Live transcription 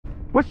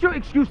What's your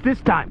excuse this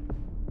time?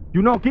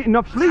 You don't get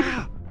enough sleep?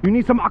 You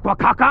need some aqua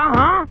caca,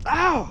 huh?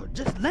 Ow!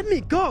 Just let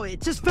me go.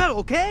 It just fell,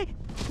 okay?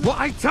 What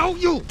I tell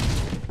you?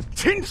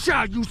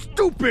 Tinsha, you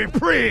stupid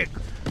prig!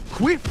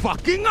 Quit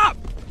fucking up!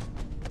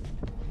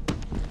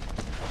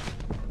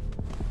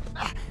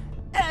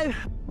 Hey,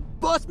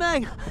 boss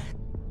man!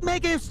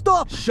 Make him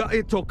stop! Shut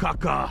it,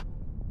 Tokaka!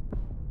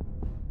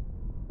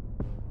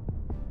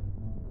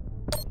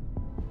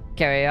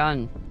 Carry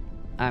on.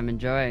 I'm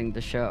enjoying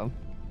the show.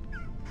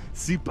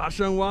 Si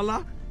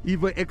Pashanwala?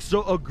 Even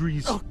EXO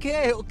agrees.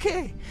 Okay,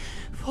 okay.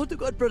 For the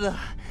God, brother.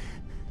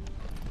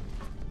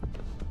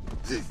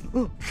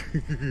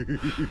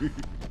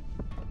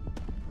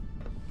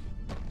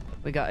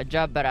 We got a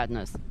job,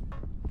 Baratnos.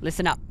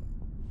 Listen up.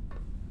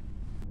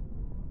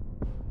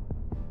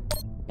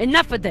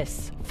 Enough of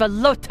this!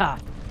 Falota!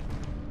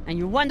 And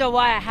you wonder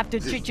why I have to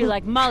treat you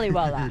like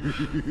Maliwala.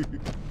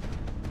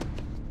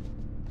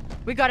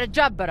 We got a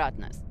job,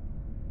 Baratnas.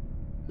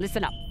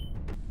 Listen up.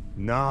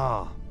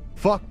 Nah,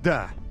 fuck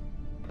that.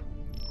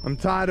 I'm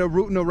tired of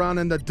rooting around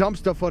in the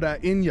dumpster for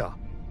that Inya.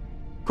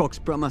 Cox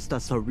promised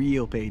us a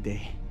real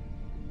payday.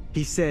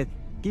 He said,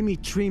 give me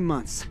 3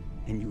 months,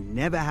 and you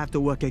never have to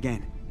work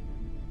again.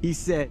 He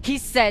said,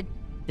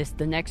 this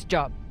the next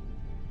job.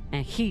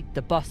 And he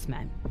the boss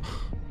man.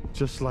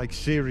 Just like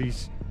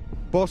series.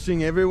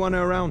 Bossing everyone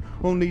around,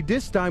 only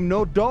this time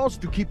no dolls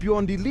to keep you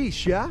on the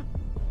leash, yeah?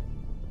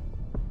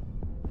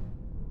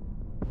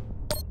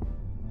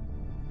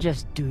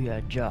 Just do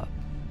your job.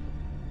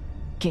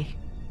 Okay?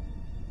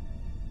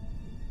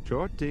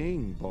 Sure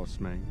thing, boss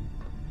man.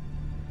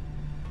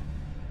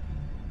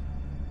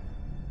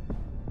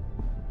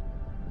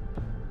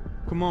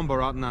 Come on,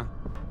 Baratna.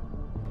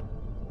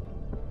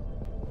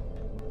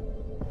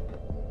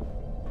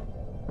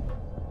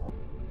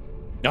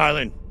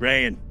 Arlen,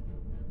 Rayan,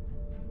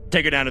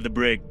 take her down to the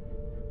brig.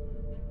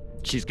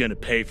 She's gonna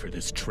pay for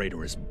this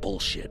traitorous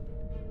bullshit.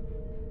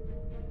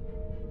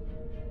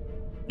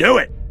 Do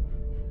it!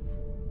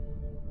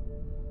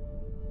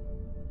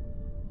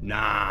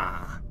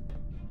 Nah.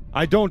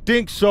 I don't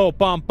think so,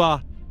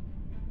 Pampa.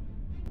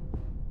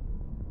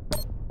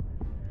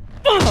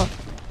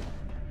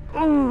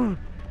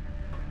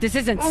 This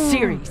isn't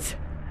series.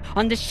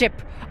 On the ship,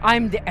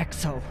 I'm the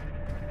EXO.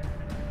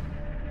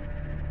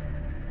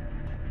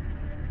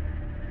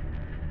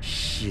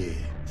 Shit.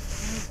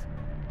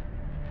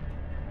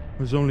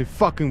 I was only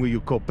fucking with you,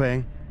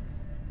 Kopeng.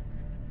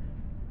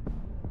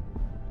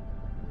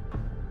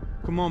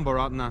 Come on,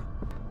 Baratna.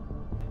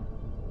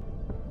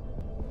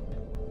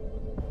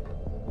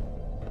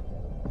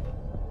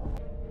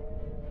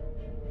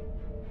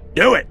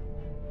 Do it!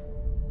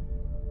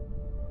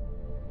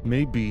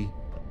 Maybe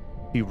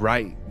he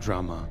right,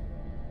 Drama.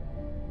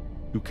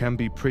 You can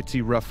be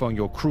pretty rough on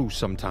your crew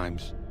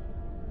sometimes.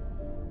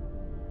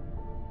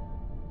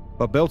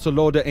 But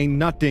Beltalorda ain't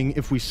nothing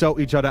if we sell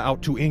each other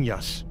out to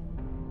Inyas.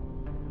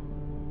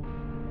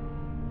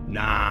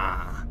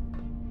 Nah.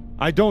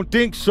 I don't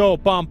think so,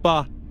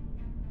 Pampa.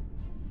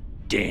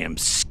 Damn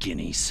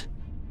skinnies.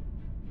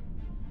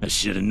 I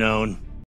should have known.